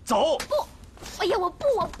走！不！哎呀，我不！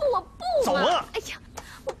走啊！哎呀，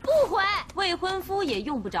我不回。未婚夫也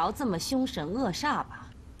用不着这么凶神恶煞吧？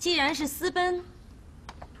既然是私奔，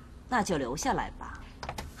那就留下来吧。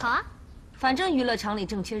好啊，反正娱乐场里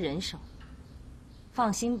正缺人手。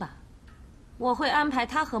放心吧，我会安排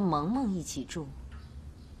他和萌萌一起住，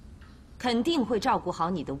肯定会照顾好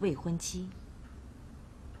你的未婚妻。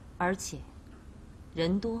而且，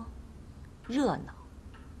人多，热闹。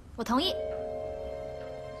我同意。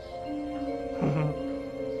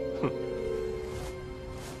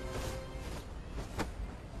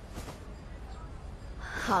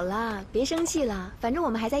好啦，别生气了，反正我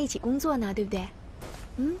们还在一起工作呢，对不对？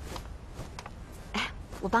嗯。哎，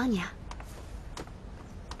我帮你啊。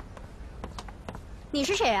你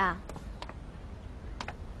是谁啊？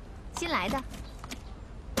新来的。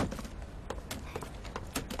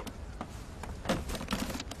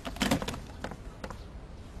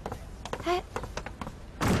哎，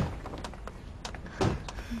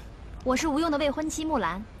我是吴用的未婚妻木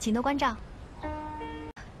兰，请多关照。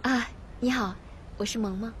啊，你好，我是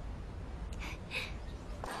萌萌。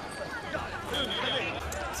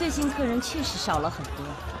最近客人确实少了很多。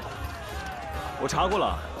我查过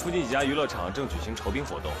了，附近几家娱乐场正举行酬宾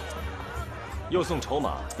活动，又送筹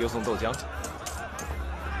码，又送豆浆。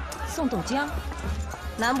送豆浆？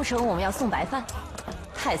难不成我们要送白饭？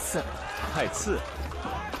太次了。太次。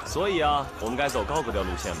所以啊，我们该走高格调路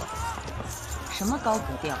线嘛。什么高格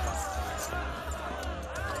调？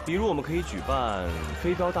比如我们可以举办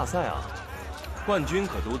飞镖大赛啊，冠军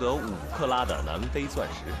可独得5克拉的南非钻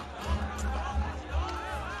石。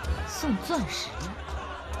送钻石？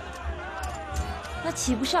那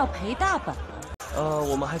岂不是要赔大本了？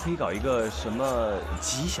我们还可以搞一个什么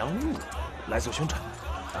吉祥物来做宣传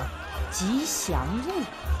啊？吉祥物？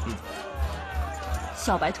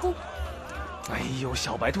小白兔？哎呦，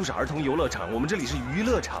小白兔是儿童游乐场，我们这里是娱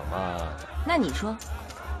乐场嘛。那你说？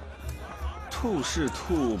兔是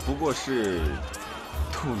兔，不过是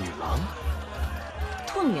兔女郎。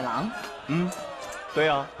兔女郎？对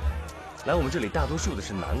啊，来我们这里大多数的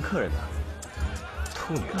是男客人呢。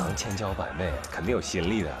兔女郎千娇百媚，肯定有吸引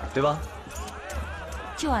力的，对吧？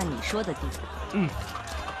就按你说的定。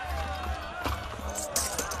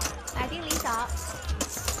百丁李嫂。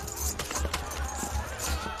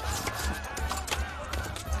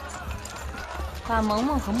把萌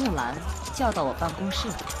萌和木兰叫到我办公室。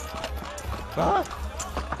啊！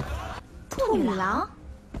兔女郎？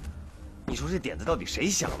你说这点子到底谁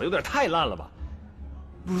想的？有点太烂了吧？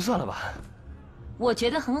不如算了吧。我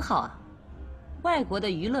觉得很好啊。外国的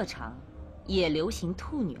娱乐场也流行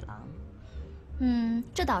兔女郎。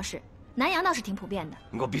这倒是，南洋倒是挺普遍的。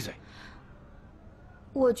你给我闭嘴！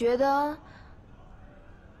我觉得，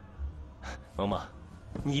萌萌，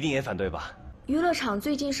你一定也反对吧？娱乐场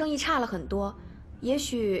最近生意差了很多，也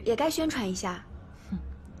许也该宣传一下。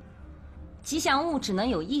吉祥物只能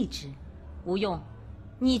有一只，吴用，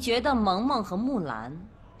你觉得萌萌和木兰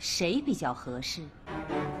谁比较合适？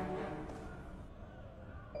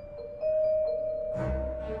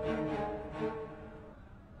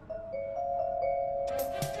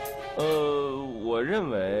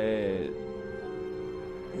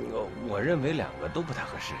我认为2个都不太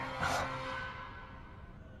合适。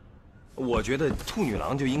我觉得兔女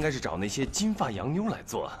郎就应该是找那些金发洋妞来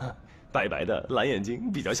做，白白的，蓝眼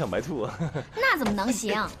睛，比较像白兔。那怎么能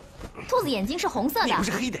行？兔子眼睛是红色的，你不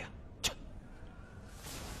是黑的呀？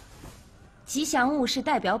吉祥物是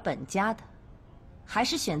代表本家的，还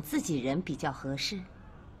是选自己人比较合适？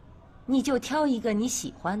你就挑一个你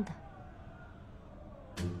喜欢的。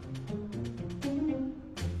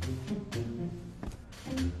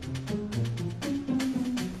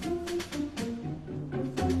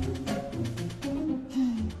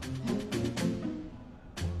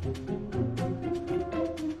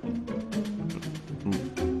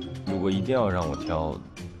如果一定要让我挑，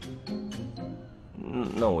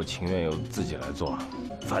那我情愿由自己来做，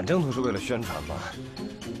反正都是为了宣传嘛。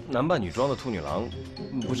男扮女装的兔女郎，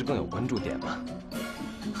不是更有关注点吗？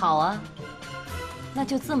好啊，那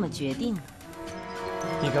就这么决定了。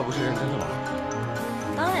你该不是认真的吧？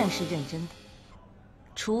当然是认真的，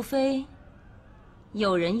除非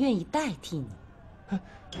有人愿意代替你。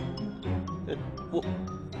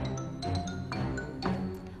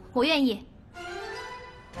我愿意。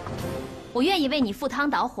我愿意为你赴汤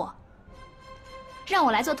蹈火，让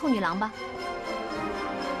我来做兔女郎吧。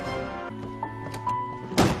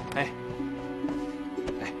哎，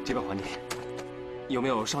这边还你。有没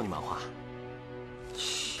有少女漫画？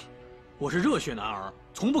我是热血男儿，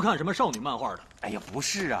从不看什么少女漫画的。哎呀，不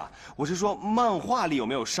是啊，我是说漫画里有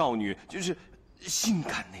没有少女，就是性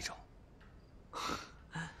感那种。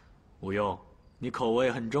吴用，你口味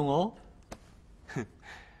很重哦。哼，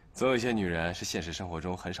总有一些女人是现实生活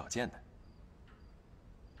中很少见的。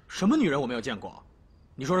什么女人我没有见过？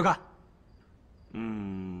你说说看。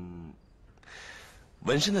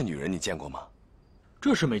纹身的女人你见过吗？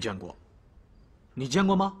这是没见过。你见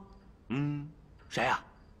过吗？谁呀？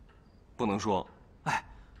不能说。哎，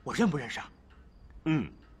我认不认识啊？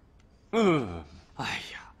哎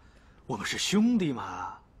呀，我们是兄弟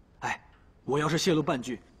嘛。哎，我要是泄露半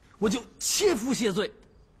句，我就切腹谢罪，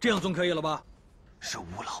这样总可以了吧？是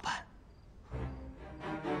吴老板。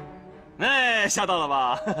哎，吓到了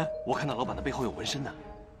吧？我看到老板的背后有纹身呢。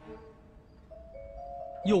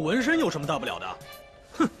有纹身有什么大不了的？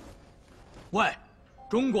哼！喂，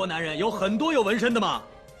中国男人有很多有纹身的嘛，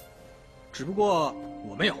只不过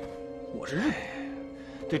我没有，我是日本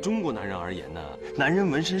人。对中国男人而言呢，男人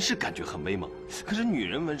纹身是感觉很威猛，可是女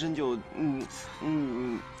人纹身就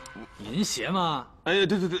淫邪嘛。哎，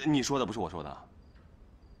对，你说的不是我说的。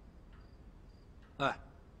哎，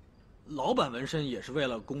老板纹身也是为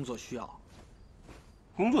了工作需要。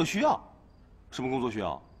工作需要？什么工作需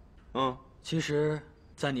要？其实，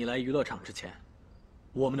在你来娱乐场之前，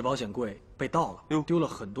我们的保险柜被盗了，丢了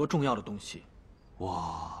很多重要的东西。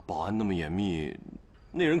哇，保安那么严密，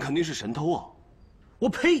那人肯定是神偷啊！我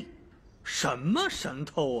呸！什么神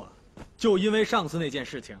偷啊？就因为上次那件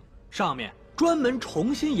事情，上面专门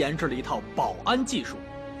重新研制了一套保安技术，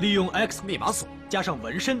利用 X 密码锁加上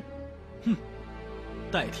纹身，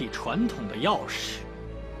代替传统的钥匙。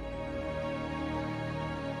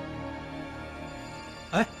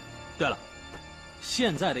哎，对了，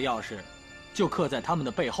现在的钥匙就刻在他们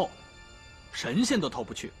的背后，神仙都偷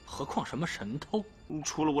不去，何况什么神偷？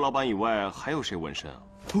除了吴老板以外，还有谁纹身啊？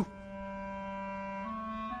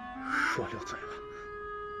说溜嘴了。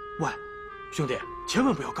喂，兄弟，千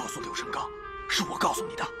万不要告诉柳成刚，是我告诉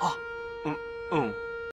你的啊。